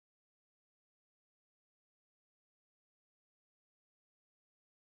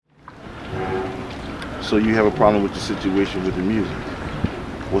So you have a problem with the situation with the music.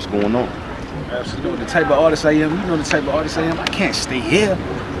 What's going on? Absolutely. The type of artist I am, you know the type of artist I am, I can't stay here.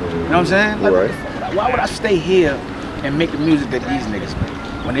 You know what I'm saying? Like, right. Why would I stay here and make the music that these niggas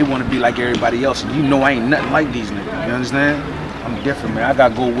make when they want to be like everybody else? And you know I ain't nothing like these niggas. You understand? I'm different, man. I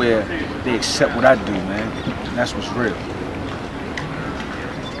gotta go where they accept what I do, man. And that's what's real.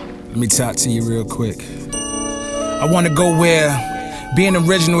 Let me talk to you real quick. I want to go where being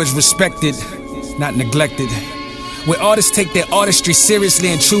original is respected, not neglected. Where artists take their artistry seriously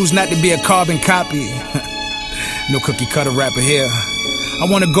and choose not to be a carbon copy. No cookie cutter rapper here. I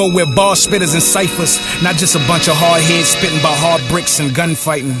want to go where bar spitters and ciphers, not just a bunch of hard heads spitting by hard bricks and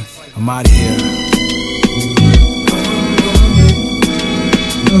gunfighting. I'm out of here.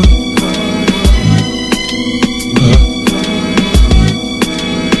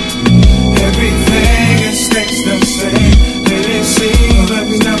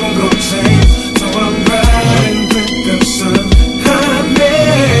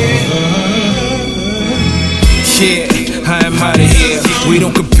 We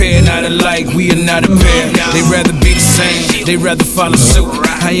don't compare, not alike, we are not a pair. They rather be the same, they rather follow suit.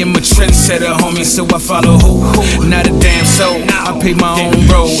 I am a trendsetter, homie, so I follow who? Not a damn soul. I pay my own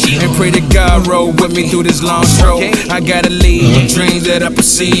road and pray that God roll with me through this long stroll. I gotta lead dreams that I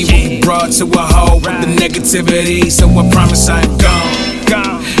perceive will be brought to a halt with the negativity, so I promise I am gone.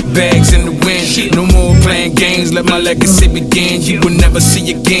 Bags in the wind, no more playing games, let my legacy begin. You will never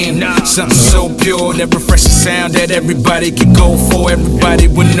see again something so pure, that refreshing sound that everybody can go for. Everybody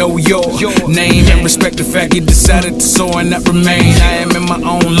will know your name and respect the fact you decided to soar and not remain. I am in my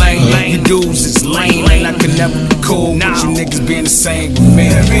own lane, you dudes is lame, and I can never be cool with you niggas being the same with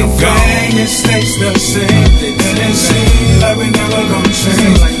me. Everything it stays the same, and it seems like we never gonna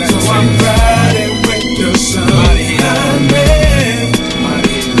change. So I'm riding with the sun. I'm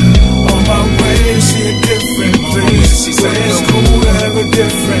on my way to see a different place, where it's cool to have a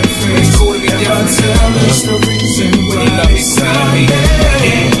different face. And I tell us the reason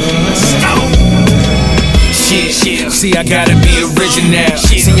See, I gotta be original.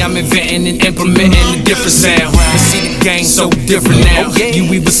 See, I'm inventing and implementing a different sound. And see, the game so different now. You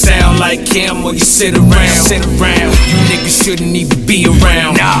either sound like him or you sit around. You niggas shouldn't even be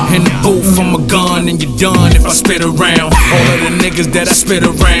around. In the booth, I'm a gun and you're done if I spit around. All of the niggas that I spit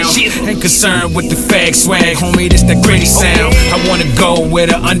around ain't concerned with the fag swag, homie, this that gritty sound. I wanna go where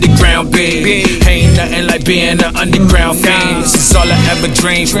the underground big. Ain't nothing like being an underground fan. This is all I ever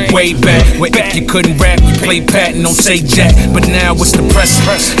dreamed from way back. Where if you couldn't rap, you play Patton, don't say jack. But now it's the press,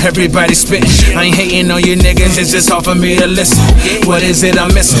 everybody spitting. I ain't hating on you niggas, it's just hard for me to listen. What is it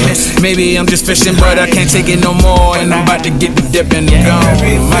I'm missing? Maybe I'm just fishing, but I can't take it no more, and I'm about to get the dip and gone.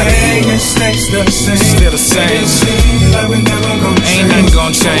 everything it stays the same, still the same. Ain't nothing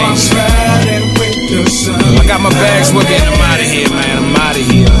gonna change. I got my bags with me and I'm out of here, man. I'm out of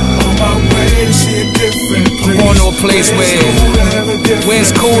here. I'm going to a place where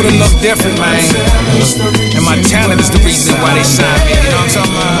it's cool to look different, man. And my talent is the reason why they signed me. You know what I'm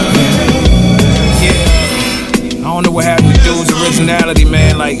talking about? Yeah. I don't know what happened to dude's originality,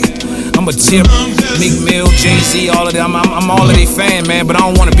 man. Like, I'm a Tip, G-MILZ, Jay-Z, all of them. I'm all of they fan, man. But I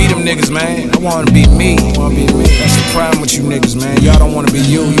don't want to be them niggas, man. I want to be me. That's the problem with you niggas, man. Y'all don't want to be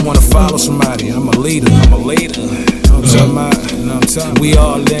you. You want to follow somebody. I'm a leader. You know what I'm talking about? You know what I'm talking about? We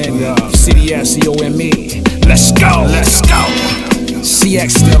all in, CDFCOME. Let's go. Let's go.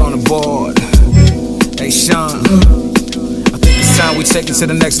 CX still on the board. Hey, Sean. I think it's time we take it to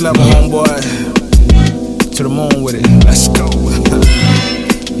the next level, homeboy. To the moon with it. Let's go.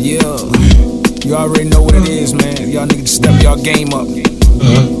 Yeah, you already know what it is, man. Y'all niggas step y'all game up.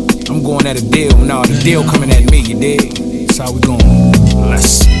 I'm going at a deal. Nah, the deal coming at me, you dig? That's how we going.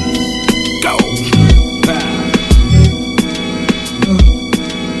 Let's go.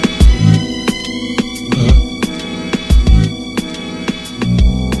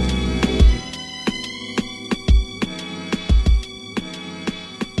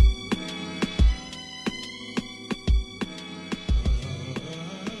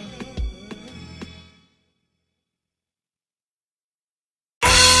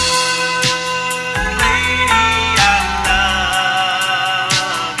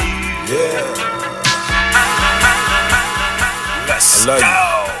 I love you.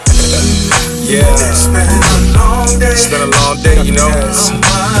 Yeah, it's been a long day, you know.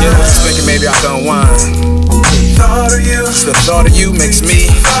 Yeah, just thinking maybe I can unwind. Just the thought of you makes me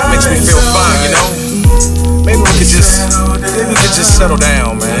feel fine, you know. Maybe we could just settle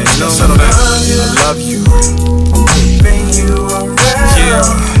down, man. You know, settle down. I love you. Yeah.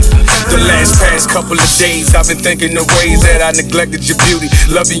 The last pass couple of days I've been thinking of ways that I neglected your beauty.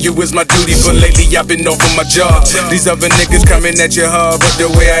 Loving you is my duty, but lately I've been off on my job. These other niggas coming at you hard, but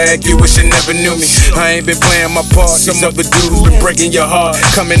the way I act, you wish you never knew me. I ain't been playing my part. Some other dudes been breaking your heart,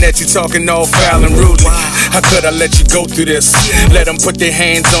 coming at you talking all foul and rudely. How could I let you go through this? Let them put their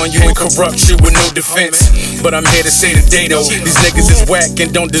hands on you and corrupt you with no defense. But I'm here to say today though, these niggas is whack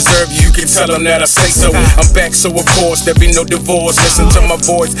and don't deserve you. You can tell them that I say so. I'm back, so of course there be no divorce. Listen to my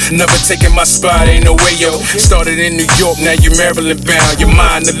voice, never taking my spot, ain't no way yo. Started in New York, now you Maryland bound. You're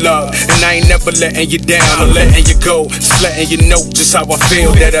mine to love, and I ain't never letting you down or letting you go. Just letting you know just how I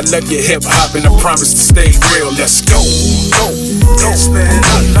feel, that I love your hip hop and I promise to stay real. Let's go. It's been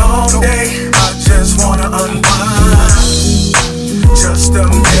a